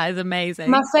saying that is amazing.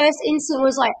 My first instinct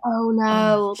was like, oh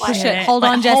no. Hold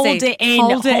on, Jessie.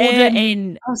 Hold it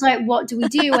in. I was like, what do we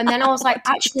do? And then I was like,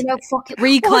 actually, no, fuck it.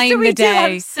 Reclaim the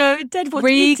day. I'm so dead. What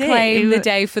Reclaim the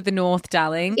day for the North,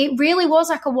 darling. It really was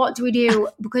like a what do we do?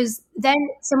 Because then,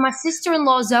 so my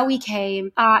sister-in-law Zoe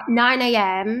came at 9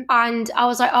 a.m. and I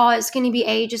was like, oh, it's going to be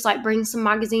ages, like bring some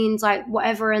magazines, like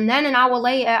whatever. And then an hour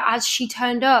later, as she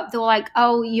turned up, they were like,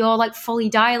 oh, you're like fully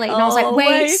dilated. And I was like,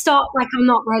 wait, stop, like I'm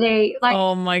not ready. Like,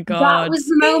 oh my God. That was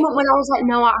the moment when I was like,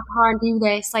 no, I can't do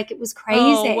this. Like it was crazy.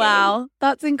 Oh, wow.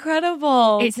 That's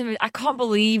incredible. I can't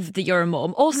believe that you're a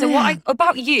mum. Also,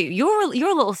 about you? You're a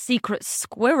little secret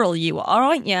squirrel, you are,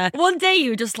 aren't you? One day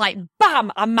you were just like,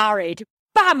 bam, I'm married.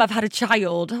 Bam, I've had a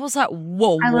child. I was like,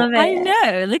 whoa. I love it. I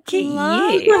know. Look at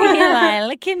you. You're like,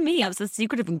 look at me. I'm so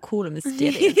secretive and cool and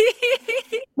mysterious.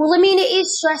 Well, I mean, it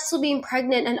is stressful being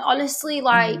pregnant. And honestly,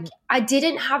 like, I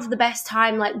didn't have the best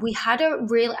time. Like, I had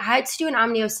to do an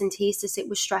amniocentesis. It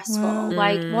was stressful.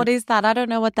 Like, what is that? I don't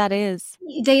know what that is.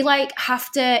 They like have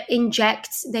to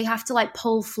they have to like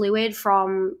pull fluid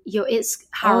from it's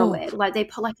harrowing. Like they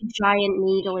put like a giant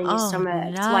needle in your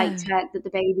stomach to like check that the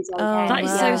baby's okay. That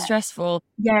is so stressful.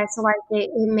 Yeah, so like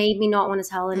it made me not want to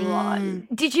tell anyone.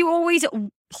 Did you always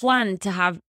plan to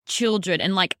have children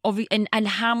and like and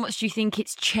how much do you think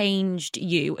it's changed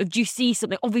you? Do you see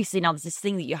something? Obviously now there's this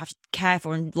thing that you have to care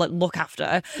for and like look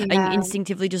after and you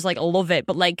instinctively just like love it,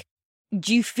 but like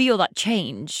do you feel that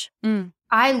change?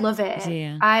 I love it.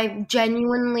 Yeah. I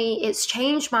genuinely, it's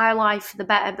changed my life for the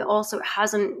better, but also it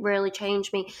hasn't really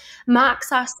changed me.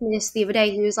 Max asked me this the other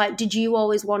day. He was like, did you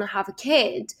always want to have a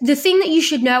kid? The thing that you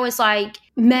should know is like,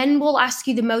 men will ask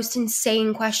you the most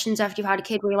insane questions after you've had a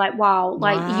kid where you're like, wow,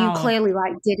 like you clearly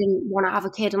like didn't want to have a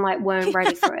kid and like weren't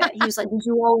ready for it. He was like, did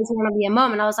you always want to be a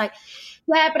mum? And I was like,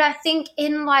 yeah, but I think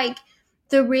in like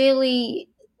the really,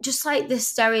 just like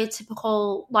this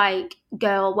stereotypical like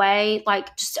girl way,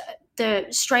 like just the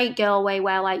straight girl way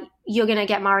where like you're going to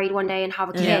get married one day and have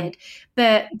a kid.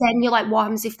 But then you're like, what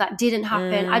happens if that didn't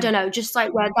happen? I don't know, just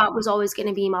like where that was always going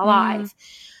to be my life.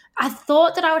 I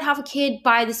thought that I would have a kid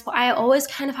by this point. I always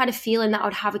kind of had a feeling that I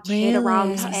would have a kid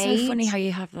around this age. It's so funny how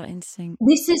you have that instinct.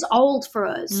 This is old for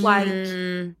us. Like,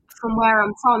 from where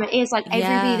I'm from, it is like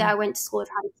everybody that I went to school with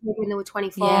had a kid when they were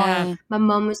 24. My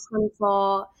mum was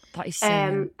 24. That is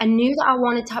I knew that I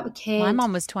wanted to have a kid. My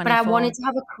mum was 24. But I wanted to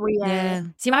have a career. Yeah.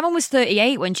 See, my mum was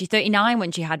 39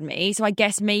 when she had me. So I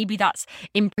guess maybe that's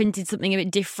imprinted something a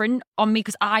bit different on me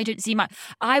because I don't see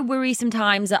I worry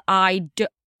sometimes that I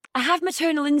have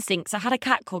maternal instincts. I had a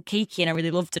cat called Kiki and I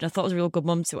really loved it. I thought it was a real good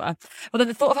mum to her. But then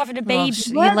the thought of having a baby...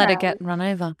 you let her get run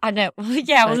over. I know.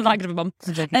 Yeah, I wasn't that good of a mum.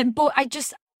 But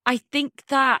I think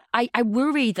that I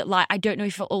worry that like I don't know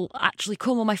if it'll actually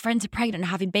come. All my friends are pregnant and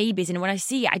having babies, and when I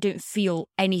see it, I don't feel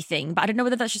anything. But I don't know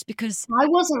whether that's just because I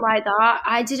wasn't like that.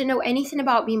 I didn't know anything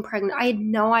about being pregnant. I had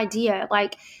no idea.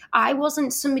 Like I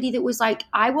wasn't somebody that was like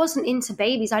I wasn't into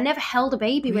babies. I never held a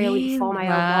baby really before my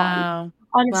own one.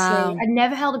 Honestly, I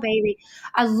never held a baby.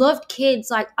 I loved kids.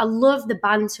 Like I love the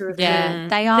banter of kids.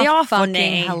 They are fucking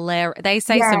funny. Hilarious. They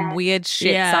say some weird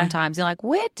shit sometimes. You're like,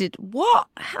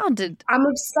 how did? I'm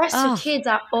obsessed with kids.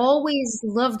 I always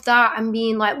loved that and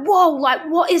being like, whoa, like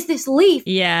what is this leaf?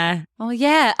 Yeah. Oh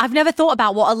yeah, I've never thought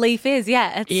about what a leaf is.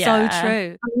 Yeah, it's so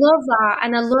true. I love that,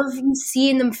 and I love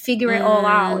seeing them figure it all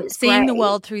out. It's seeing great. the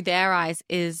world through their eyes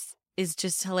is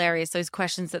just hilarious. Those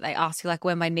questions that they ask you, like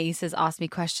when my nieces ask me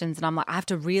questions and I'm like, I have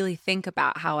to really think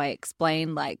about how I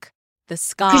explain like the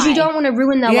sky. Because you don't want to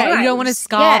ruin their lives. You don't want to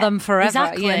scar them forever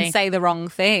exactly. and say the wrong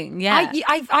thing. Yeah.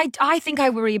 I think I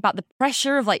worry about the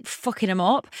pressure of like fucking them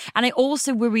up. And I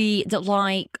also worry that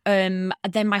like then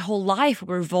my whole life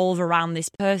will revolve around this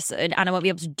person and I won't be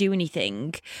able to do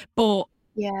anything. But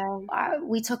yeah,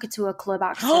 we took it to a club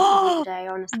accident the other day,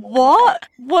 honestly. What?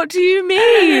 What do you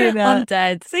mean? I'm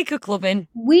dead. Take a clubbing.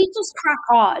 We just crack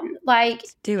on. Like,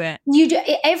 do it.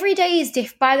 Every day is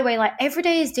different. By the way, like, every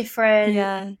day is different.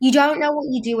 Yeah. You don't know what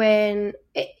you're doing.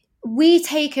 We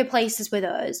take her places with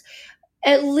us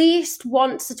at least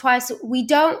once or twice. We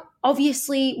don't.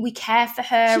 Obviously, we care for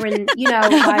her and, you know,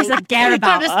 like... I care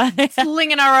about her.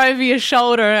 Slinging her over your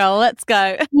shoulder. Oh, let's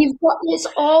go. It's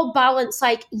all balanced.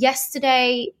 Like,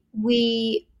 yesterday,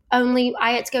 I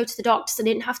had to go to the doctors. I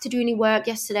didn't have to do any work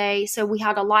yesterday. So we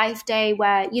had a life day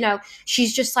where, you know,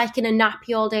 she's just like in a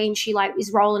nappy all day and she like is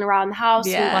rolling around the house.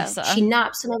 Yeah. She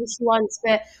naps whenever she wants.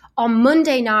 But on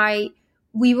Monday night,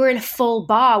 we were in a full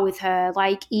bar with her,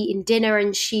 like eating dinner,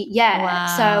 and Wow.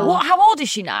 So how old is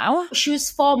she now? She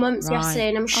was 4 months yesterday,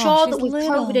 and I'm sure that with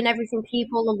little. COVID and everything,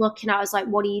 people are looking at us like,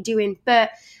 "What are you doing?"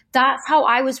 But that's how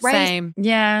I was raised. Same.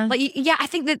 Yeah. Like, yeah, I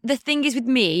think that the thing is with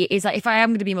me is like, if I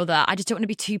am going to be a mother, I just don't want to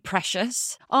be too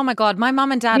precious. Oh my God. My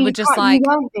mum and dad were just like,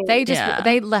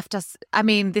 they left us. I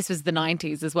mean, this was the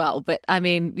 90s as well. But I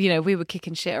mean, you know, we were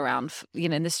kicking shit around, you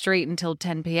know, in the street until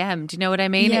 10 p.m. Do you know what I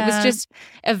mean? Yeah. It was just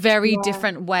a very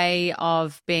different way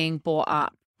of being brought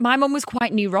up. My mum was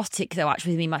quite neurotic though,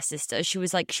 actually, with me and my sister. She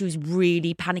was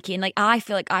really panicky. And like, I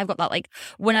feel like I've got that, like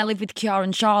when I live with Kiara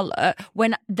and Charlotte,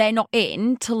 when they're not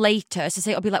in till later, so say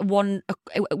it'll be like 1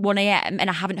 a.m. and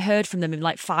I haven't heard from them in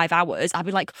like 5 hours, I'll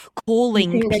be like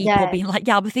calling people being like,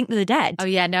 yeah, I think they're dead. Oh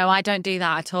yeah, no, I don't do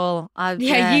that at all. I'm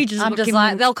just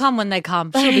like, they'll come when they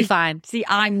come. She'll be fine. See,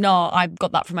 I'm not. I've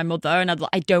got that from my mother and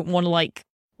I don't want to like,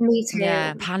 me too.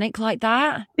 Yeah, panic like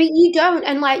that. But you don't,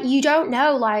 and like you don't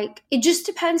know, like it just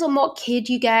depends on what kid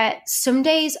you get. Some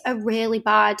days are really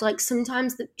bad. Like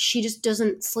sometimes she just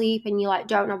doesn't sleep and you like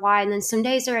don't know why. And then some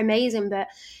days are amazing. But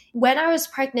when I was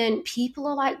pregnant, people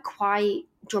are like quite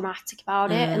dramatic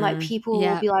about it. And like people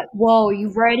will be like, whoa, are you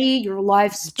ready? Your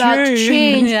life's about to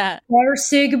change. Better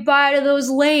say goodbye to those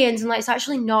lay-ins. And like it's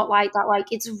actually not like that. Like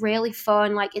it's really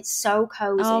fun. Like it's so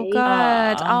cozy. Oh good.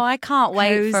 Oh, I can't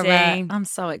wait for it. I'm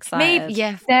so excited. Maybe,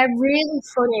 they're really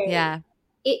funny. Yeah.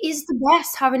 It is the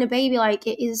best having a baby. Like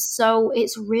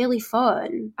it's really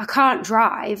fun. I can't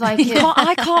drive. Like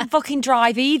I can't fucking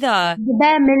drive either. The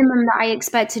bare minimum that I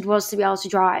expected was to be able to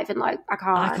drive, and like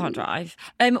I can't drive.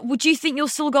 Would you think you'll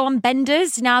still go on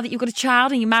benders now that you've got a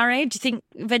child and you're married? Do you think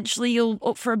eventually you'll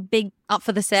up for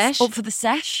the sesh? Up for the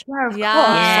sesh? Yeah, of course.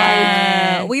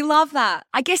 Yeah. We love that.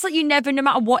 I guess like you never, no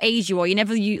matter what age you are,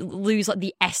 you lose like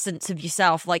the essence of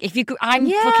yourself. Like if I'm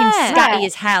fucking scatty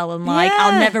as hell and like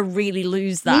I'll never really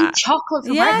lose that. Eat chocolate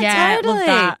for breakfast. Totally. Love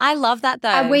that. I love that though.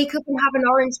 I wake up and have an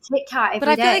orange Kit Kat every day. But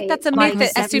I feel like that's a myth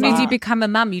that as soon as you that. become a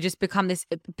mum, you just become this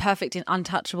perfect and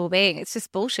untouchable being. It's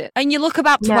just bullshit. And you look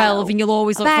about 12 and you'll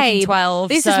always look fucking 12.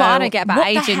 This is what I don't get about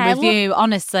aging with you,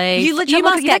 honestly. You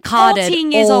must get carded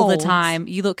all the time. time.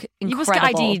 You look incredible. You must get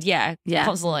ID'd, yeah,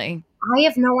 constantly. I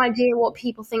have no idea what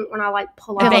people think when I like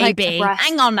pull out baby. the breast.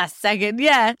 Hang on a second.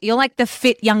 Yeah. You're like the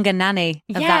fit younger nanny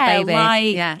of that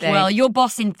baby. Well, you're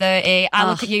bossing 30. I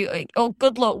look at you. Oh,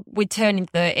 good luck with turning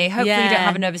 30. Hopefully you don't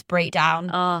have a nervous breakdown.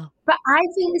 But I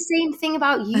think the same thing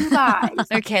about you guys.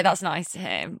 Okay, that's nice to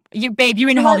hear. You're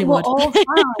in Hollywood. We're all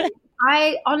fine.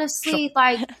 I honestly,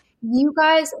 like, you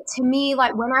guys, to me,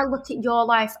 like, when I look at your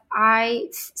life, I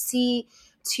see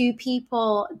two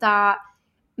people that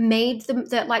made them,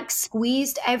 that like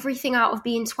squeezed everything out of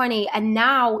being 20, and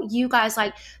now you guys,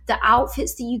 like, the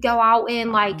outfits that you go out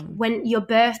in, like when your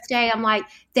birthday, I'm like,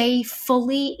 they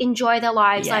fully enjoy their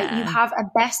lives. Like, you have a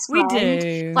best friend. We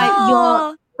do.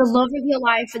 Like, the love of your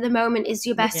life at the moment is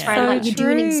your best friend. Like, you're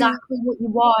doing exactly what you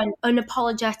want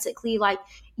unapologetically. Like,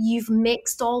 you've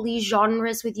mixed all these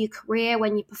genres with your career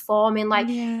when you're performing. Like,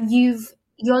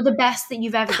 you're the best that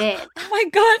you've ever been. Oh my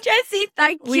God, Jessie,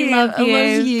 thank you. We love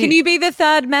you. Can you be the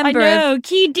third member? I know,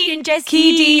 Key and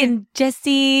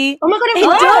Jessie. Oh my God,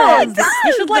 it does.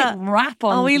 You should like rap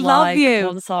on. Oh, we love you.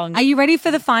 One song. Are you ready for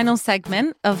the final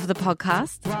segment of the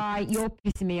podcast? Right, you're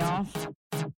pissing me off.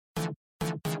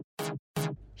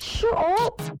 Shut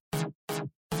up.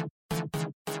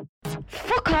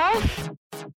 Fuck off.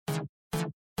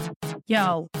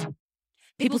 Yo.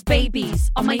 People's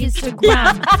babies on my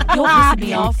Instagram. You're pissing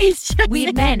me off.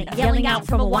 Weird men yelling out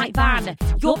from a white van.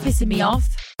 You're pissing me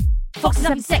off. Foxes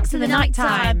having sex in the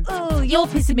nighttime. Oh, you're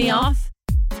pissing me off.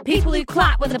 People who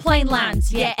clap when the plane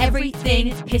lands. Yeah,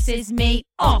 everything pisses me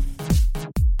off.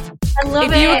 I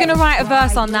love If you were going to write a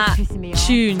verse on that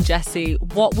tune, Jessie,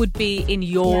 what would be in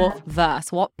your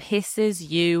verse? What pisses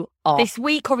you off? This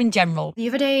week or in general? The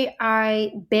other day,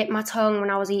 I bit my tongue when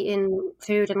I was eating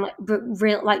food and drew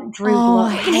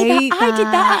blood. I did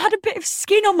that. I had a bit of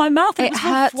skin on my mouth. It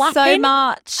hurts so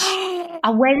much. I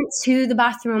went to the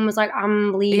bathroom and was like,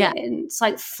 I'm bleeding. Yeah. It's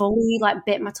like fully like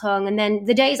bit my tongue. And then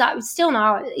the days that still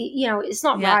now, you know, it's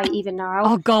not right even now.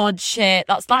 Oh God, shit.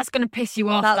 That's going to piss you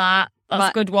off. That's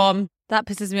a good one. That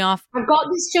pisses me off. I've got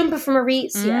this jumper from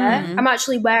Aritzia. I'm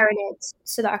actually wearing it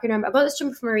so that I can remember. I've got this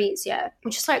jumper from Aritzia,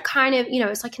 which is like kind of, you know,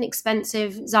 it's like an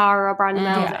expensive Zara or Brand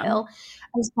Melville.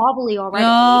 It's bobbly already. Oh,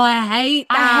 I hate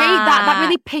that. That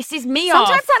really pisses me off.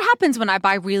 Sometimes that happens when I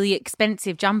buy really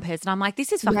expensive jumpers and I'm like,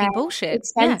 this is fucking bullshit.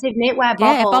 Expensive knitwear bubbles.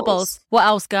 Yeah, bubbles. What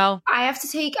else, girl? I have to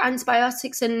take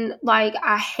antibiotics and like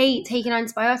I hate taking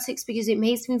antibiotics because it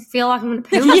makes me feel like I'm going to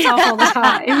poo myself all the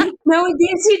time. No, it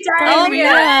gives you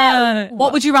diarrhea.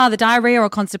 What would you rather, diarrhea or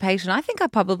constipation? I think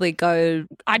I'd probably go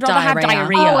I'd rather have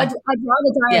diarrhea. Oh, I'd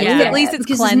rather diarrhea. Yeah, at least it's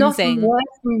cleansing. Nothing worse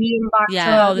than being backed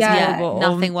up.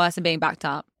 Nothing worse than being backed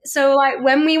up. So like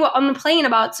when we were on the plane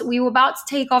we were about to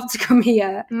take off to come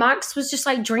here, Max was just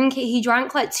like drinking. He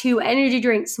drank like 2 energy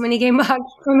drinks. When he came back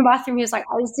from the bathroom, he was like,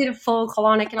 I just did a full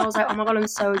colonic, and I was like, oh my God, I'm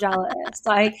so jealous.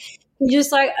 Like he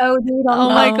just like, oh dude,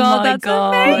 my God, that's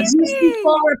amazing. Just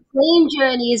before a plane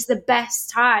journey is the best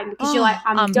time because you're like,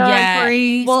 I'm done.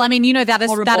 Free. Well, I mean, you know that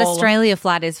Australia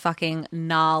flight is fucking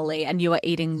gnarly, and you are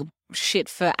eating shit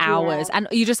for hours and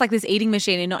you're just like this eating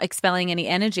machine and not expelling any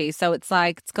energy, so it's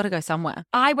like it's got to go somewhere.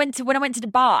 When I went to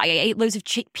Dubai, I ate loads of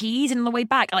chickpeas, and on the way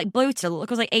back I like bloated. I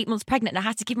was like 8 months pregnant, and I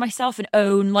had to give myself an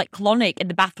own like colonic in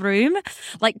the bathroom.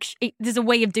 Like there's a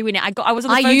way of doing it. I was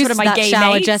on the phone to one of my gay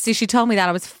shower, mates. Jessie, she told me that.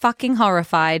 I was fucking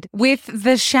horrified with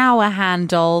the shower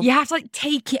handle. You have to like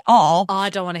take it off. Oh, I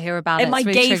don't want to hear about it. And my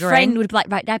gay friend would be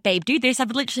like, right now, babe, do this.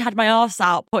 I've literally had my arse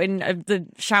out putting the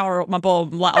shower up my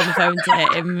bum, like on the phone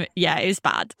to him. Yeah, it was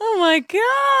bad. Oh my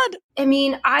God. I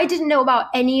mean, I didn't know about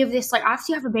any of this. Like, after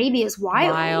you have a baby, it's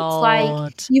wild.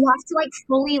 Like, you have to, like,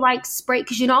 fully, like, spray,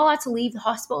 because you're not allowed to leave the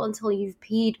hospital until you've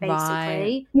peed, basically.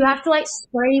 Right. You have to, like,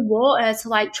 spray water to,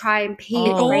 like, try and pee.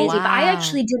 It's crazy. Wow. But I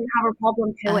actually didn't have a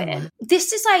problem pooing.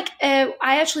 This is, like,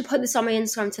 I actually put this on my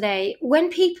Instagram today. When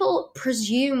people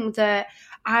presume that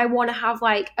I want to have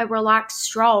like a relaxed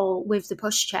stroll with the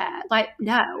pushchair. Like,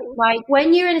 no. Like,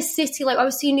 when you're in a city, like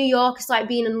obviously New York is like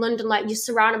being in London, like you're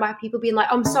surrounded by people being like,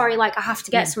 I'm sorry, like I have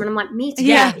to get someone. I'm like, me too.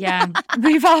 Yeah.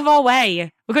 Move out of our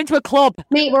way. We're going to a club.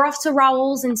 Mate, we're off to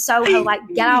Raoul's in Soho. Like,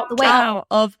 get out the way. Out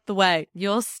of the way.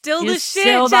 You're still the shit,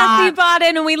 Jessie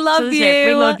Barden, and we love you.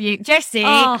 We love you. Jessie,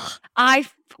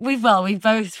 we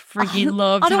both freaking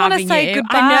loved having you. I don't want to say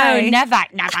goodbye. I know,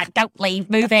 never, don't leave,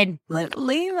 move in.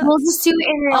 Leave us. We'll just do it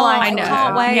in real life. I know.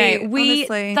 Can't wait. Yeah, we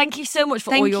thank you so much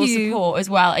for all your support as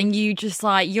well. And you just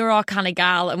like, you're our kind of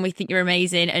gal, and we think you're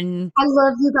amazing. And I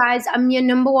love you guys. I'm your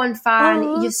number one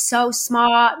fan. You're so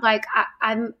smart. Like,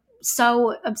 I'm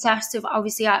so obsessed with,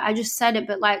 obviously, I just said it,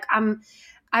 but like,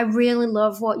 I really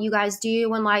love what you guys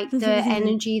do and like the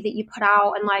energy that you put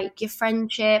out and like your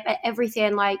friendship,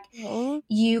 everything. Like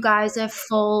you guys are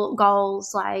full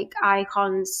goals, like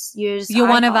icons. You're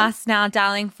one of us now,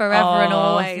 darling, forever and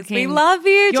always. We love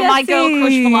you, You're Jessie. my girl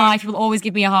crush for life. You'll always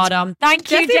give me a hard on.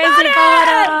 Thank you, Jessie Barden.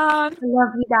 I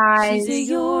love you guys. She's a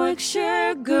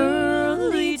Yorkshire girl,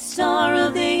 lead star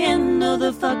of the end of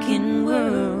the fucking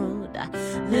world,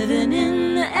 living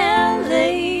in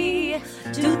LA.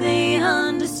 Do they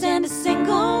understand a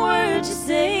single word you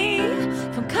say?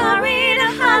 From Curry to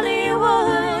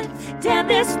Hollywood, damn,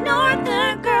 this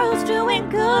northern girl's doing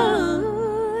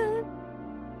good.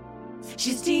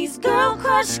 She's Dee's girl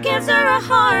crush, gives her a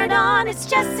heart on. It's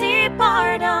Jessie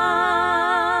Barden.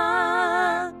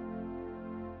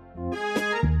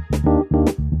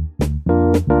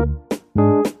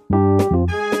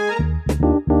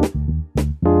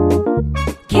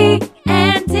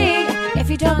 If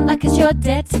you don't like us, you're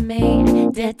dead to me,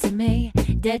 dead to me,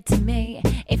 dead to me.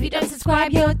 If you don't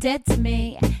subscribe, you're dead to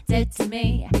me, dead to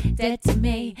me, dead to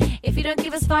me. If you don't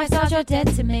give us 5 stars, you're dead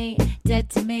to me, dead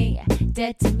to me,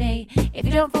 dead to me. If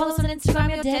you don't follow us on Instagram,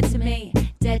 you're dead to me,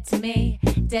 dead to me,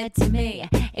 dead to me.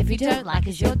 If you don't like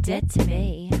us, you're dead to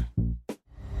me.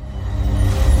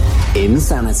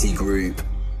 Insanity Group.